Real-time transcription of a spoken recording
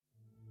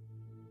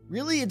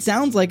Really, it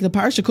sounds like the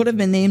parsha could have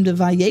been named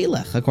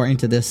Vayelech, according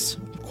to this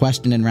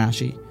question in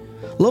Rashi.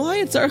 Lo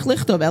hayat tzarich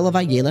lichtov ela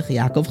Vayelech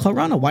Yaakov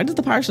Charana. Why does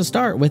the parsha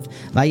start with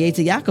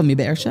Vayetze Yaakov mi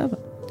Be'er Sheva?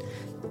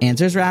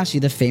 Answers Rashi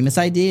the famous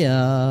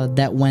idea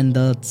that when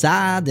the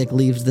tzaddik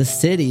leaves the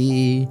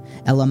city,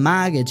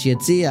 Elamagid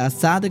Yitzia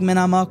tzaddik min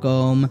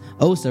hamakom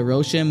osa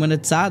roshim, when a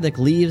tzaddik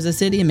leaves the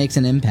city, it makes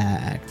an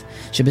impact.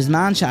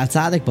 Shebizman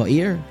she'atzadik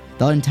ba'ir,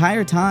 the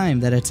entire time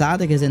that a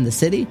tzaddik is in the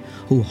city,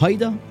 hu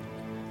haida,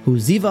 hu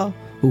ziva,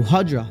 hu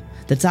hadra.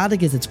 The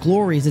tzaddik is its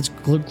glory, is its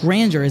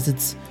grandeur, is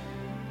its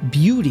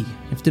beauty.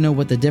 You have to know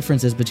what the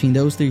difference is between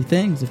those three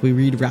things if we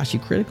read Rashi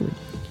critically.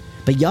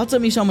 But Yatza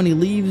Misham, when he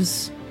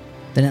leaves,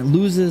 then it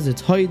loses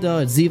its Haida,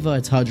 its Ziva,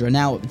 its Hadra.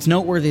 Now, it's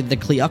noteworthy that the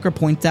Kli Yakar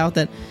points out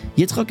that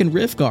Yitzchak and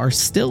Rivka are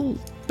still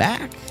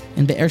back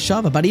in Be'er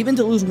Sheva, but even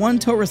to lose one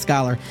Torah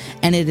scholar,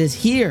 and it is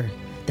here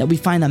that we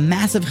find a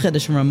massive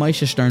chiddush from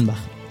Ramosha Sternbach.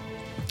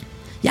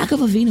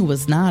 Yaakov Avinu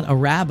was not a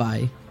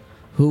rabbi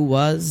who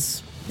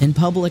was in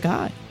public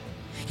eye.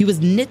 He was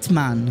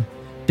Nitman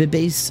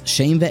Bebeis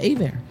Shem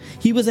Ve'ever.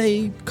 He was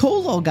a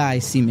kolol guy,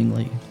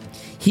 seemingly.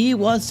 He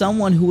was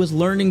someone who was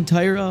learning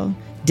Torah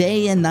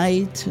day and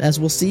night, as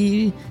we'll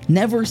see,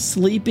 never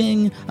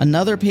sleeping,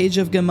 another page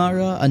of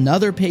Gemara,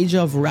 another page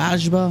of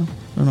Rashba.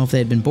 I don't know if they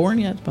had been born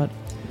yet, but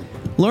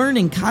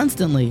learning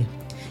constantly.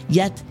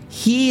 Yet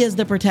he is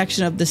the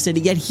protection of the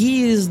city, yet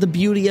he is the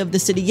beauty of the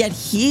city, yet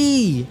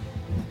he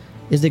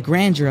is the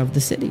grandeur of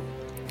the city.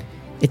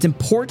 It's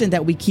important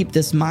that we keep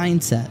this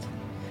mindset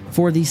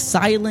for the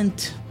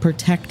silent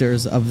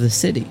protectors of the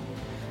city.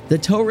 The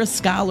Torah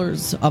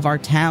scholars of our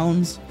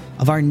towns,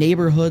 of our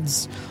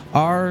neighborhoods,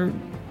 are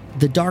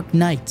the dark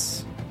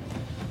nights.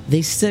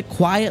 They sit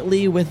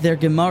quietly with their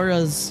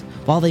Gemaras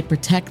while they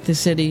protect the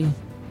city,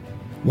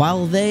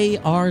 while they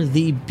are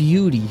the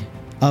beauty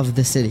of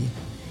the city.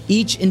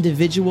 Each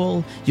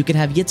individual, you could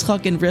have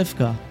Yitzchak and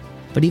Rivka,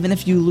 but even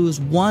if you lose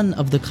one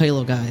of the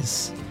Kailo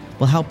guys,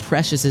 well, how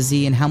precious is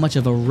he and how much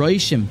of a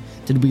Roshim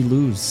did we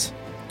lose?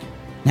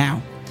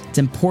 Now, it's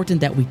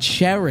important that we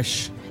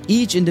cherish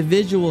each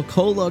individual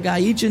Kolo guy,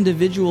 each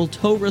individual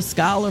Torah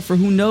scholar, for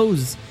who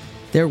knows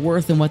their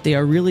worth and what they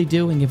are really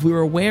doing. If we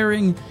were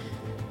wearing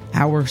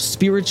our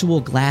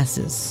spiritual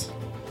glasses,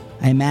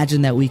 I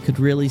imagine that we could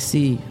really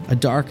see a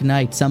dark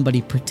night,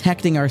 somebody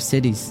protecting our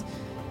cities,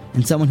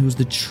 and someone who's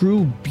the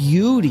true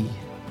beauty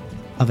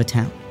of a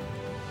town.